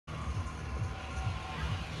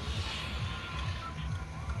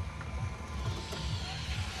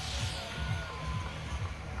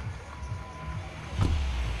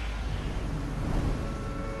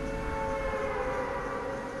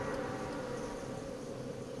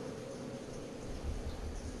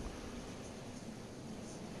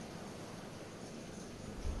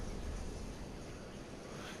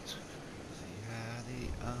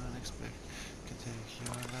Take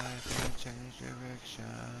your life and change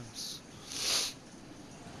directions.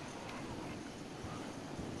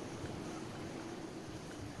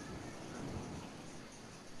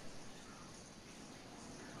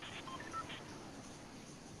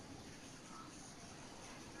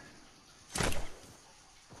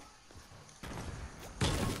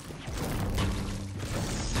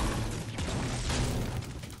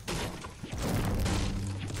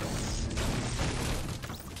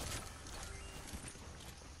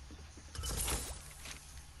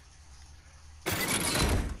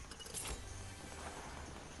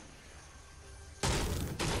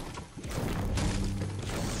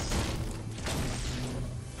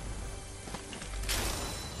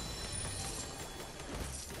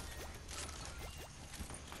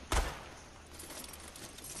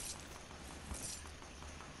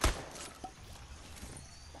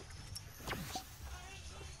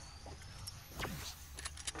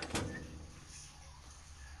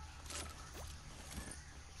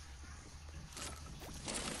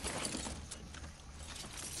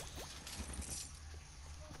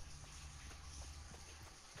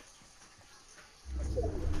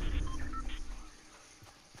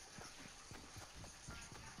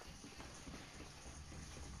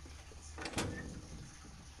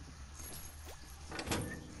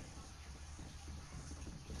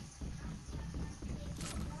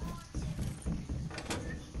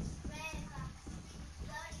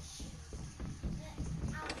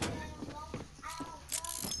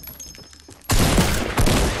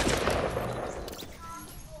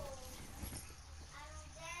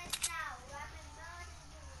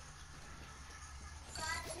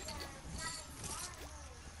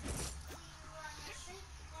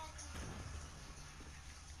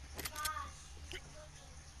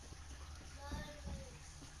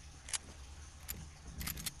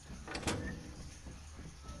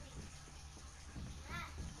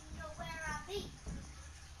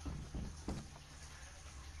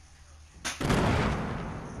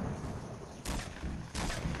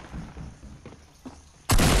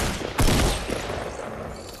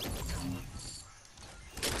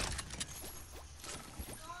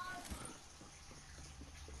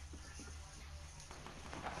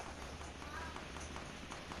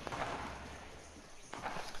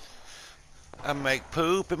 I make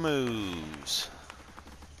poopy moves.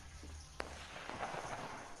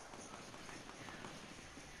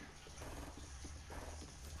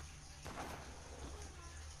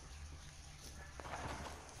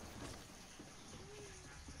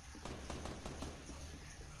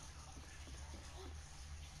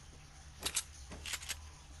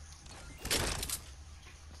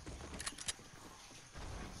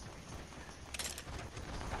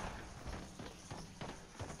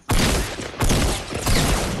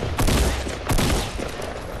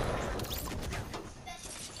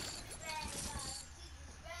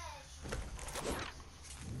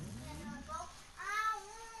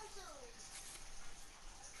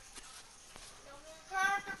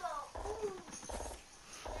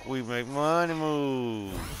 We make money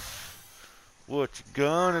move. What you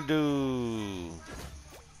gonna do?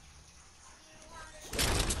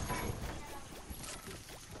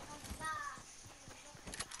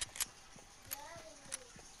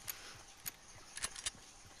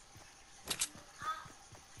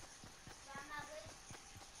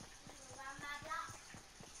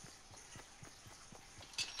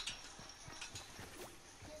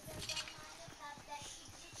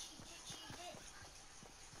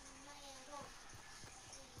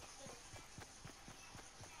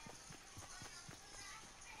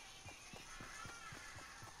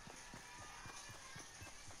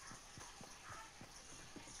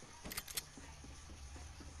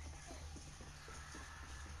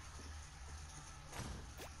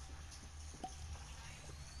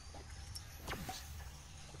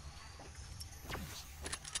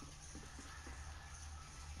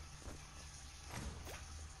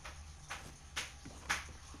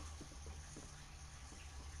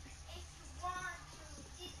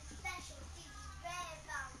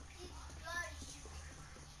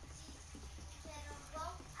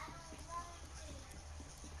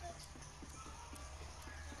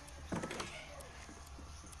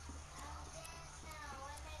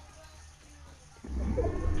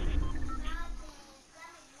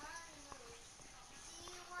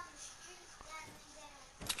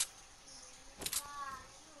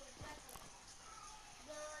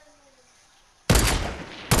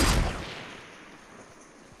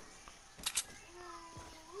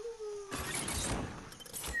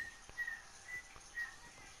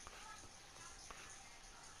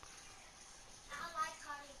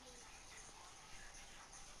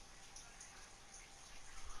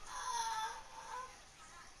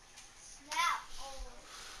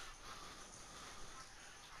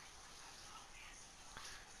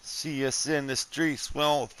 See us in the streets, we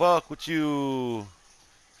don't fuck with you.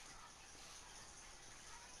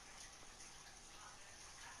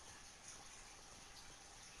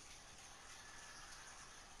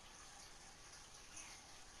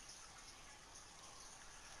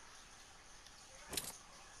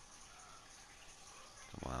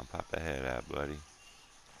 Come on, pop that head out, buddy.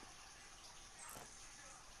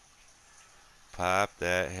 Pop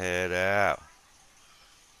that head out.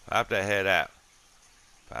 Pop that head out.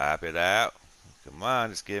 Pop it out. Come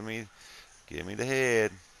on, just give me the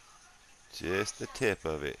head. Just the tip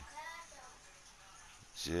of it.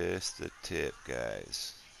 Just the tip,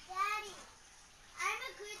 guys. Daddy, I'm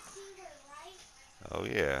a good singer, right? Oh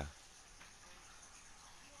yeah.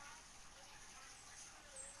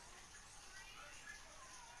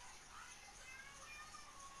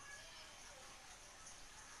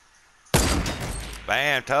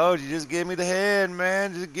 Bam, told you, just give me the head,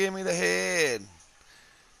 man. Just give me the head.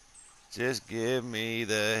 Just give me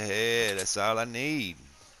the head. That's all I need.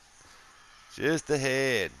 Just the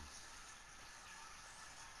head.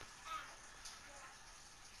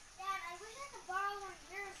 Dad, I wish I could borrow one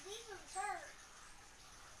of yours. These ones hurt.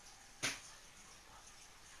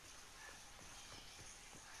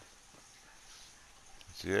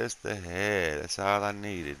 Just the head. That's all I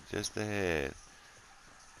needed. Just the head.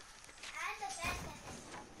 I'm the best at this.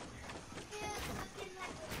 Feels looking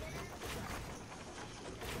like a winner.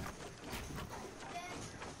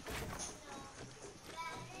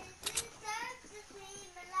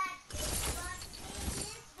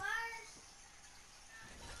 That is deserves to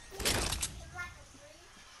seem like this, but it gets worse. It's like a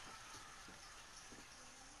free.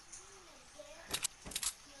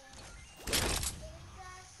 It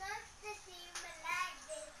deserves to seem like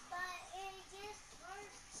this, but it gets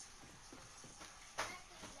worse.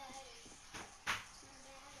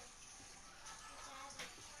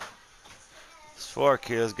 It's 4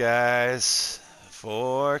 kills, guys.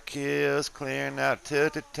 4 kills clearing out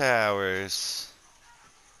tilted towers.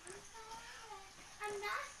 I'm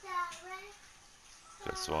not sorry.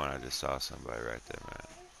 Could have sworn I just saw somebody right there, man.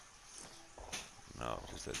 No,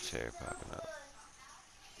 just that chair popping up.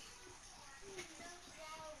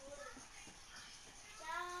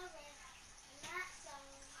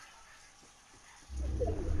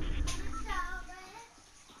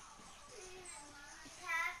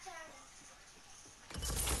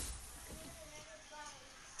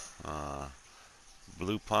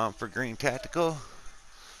 Blue pump for green tactical.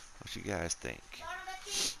 What you guys think?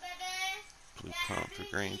 Blue pump for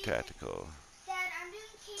green tactical. Dad, I'm doing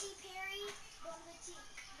Katy Perry, Bon Boutique.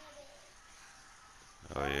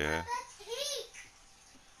 Oh yeah.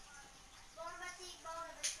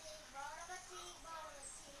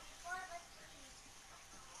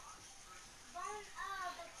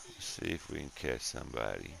 See if we can catch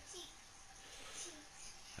somebody.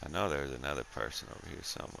 I know there's another person over here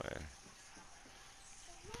somewhere.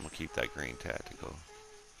 I'm gonna keep that green tactical.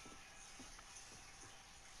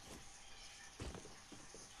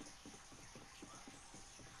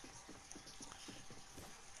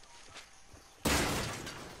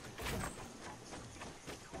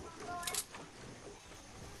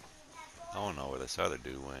 I don't know where this other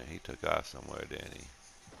dude went. He took off somewhere, didn't he?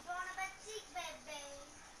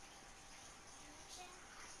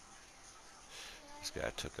 This guy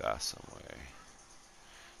took off somewhere.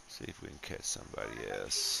 See if we can catch somebody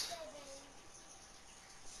else.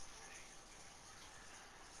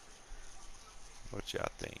 What y'all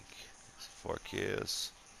think? 4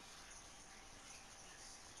 kills.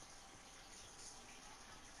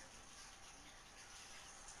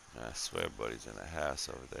 I swear buddy's in the house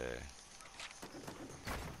over there.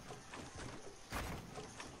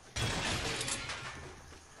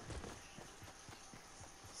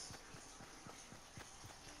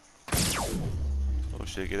 Oh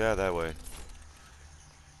shit, get out of that way.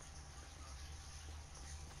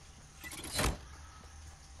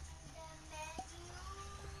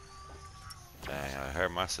 Dang, I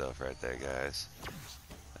hurt myself right there, guys.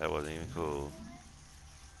 That wasn't even cool.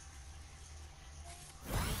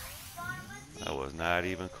 That was not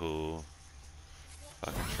even cool.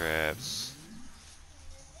 Fucking traps.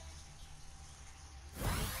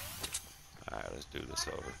 Alright, let's do this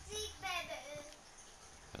over.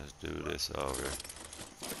 Let's do this over.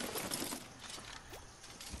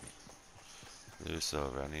 Do this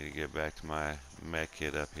over. I need to get back to my mech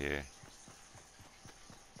kit up here.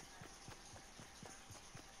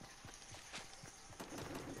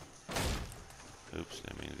 Oops,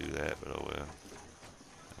 didn't mean to do that, but oh well.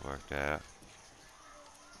 It worked out.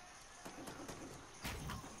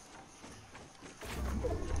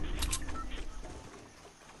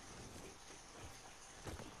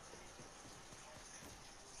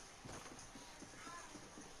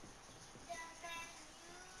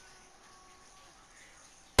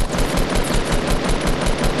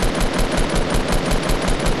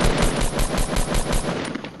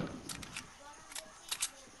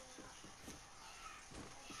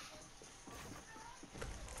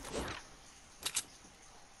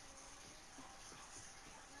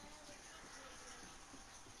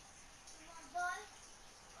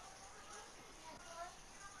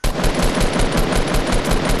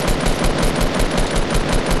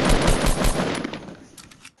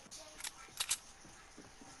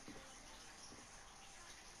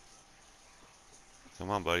 Come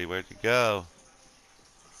on, buddy. Where'd you go?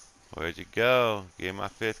 Where'd you go? Get my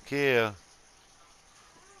 5th kill.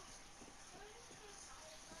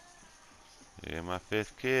 Get my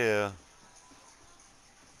 5th kill.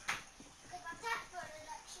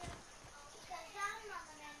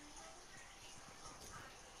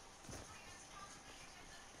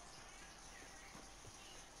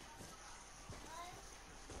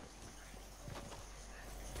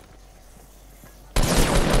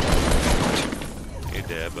 You're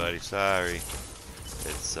dead, buddy. Sorry.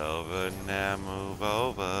 It's over now. Move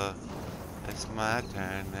over. It's my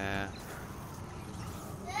turn now.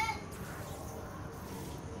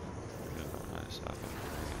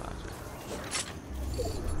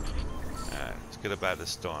 Alright, let's get up out of the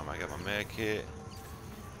storm. I got my med kit.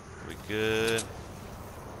 We good.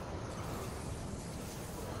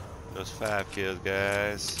 Those 5 kills,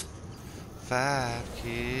 guys. 5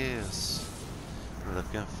 kills.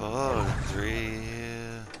 Looking for the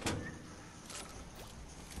thrill.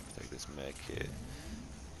 Take this med kit.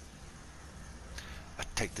 I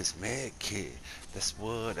take this med kit. That's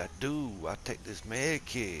what I do. I take this med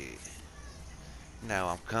kit. Now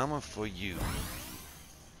I'm coming for you.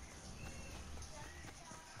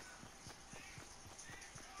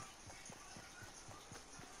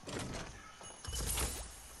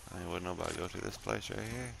 Ain't wouldn't nobody go to this place right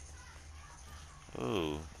here.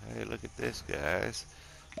 Ooh, hey, look at this, guys.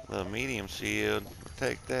 A little medium shield. We'll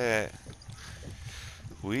take that.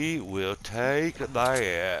 We will take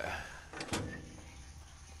that.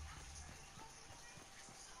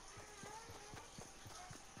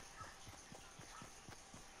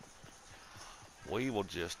 We will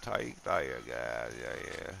just take that, guys.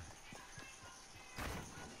 Yeah.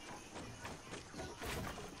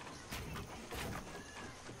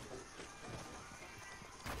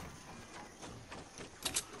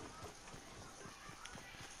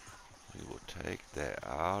 We will take that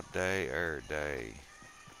all day, every day.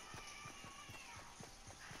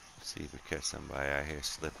 See if we catch somebody out here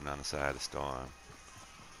slipping on the side of the storm.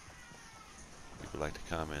 People like to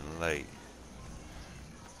come in late.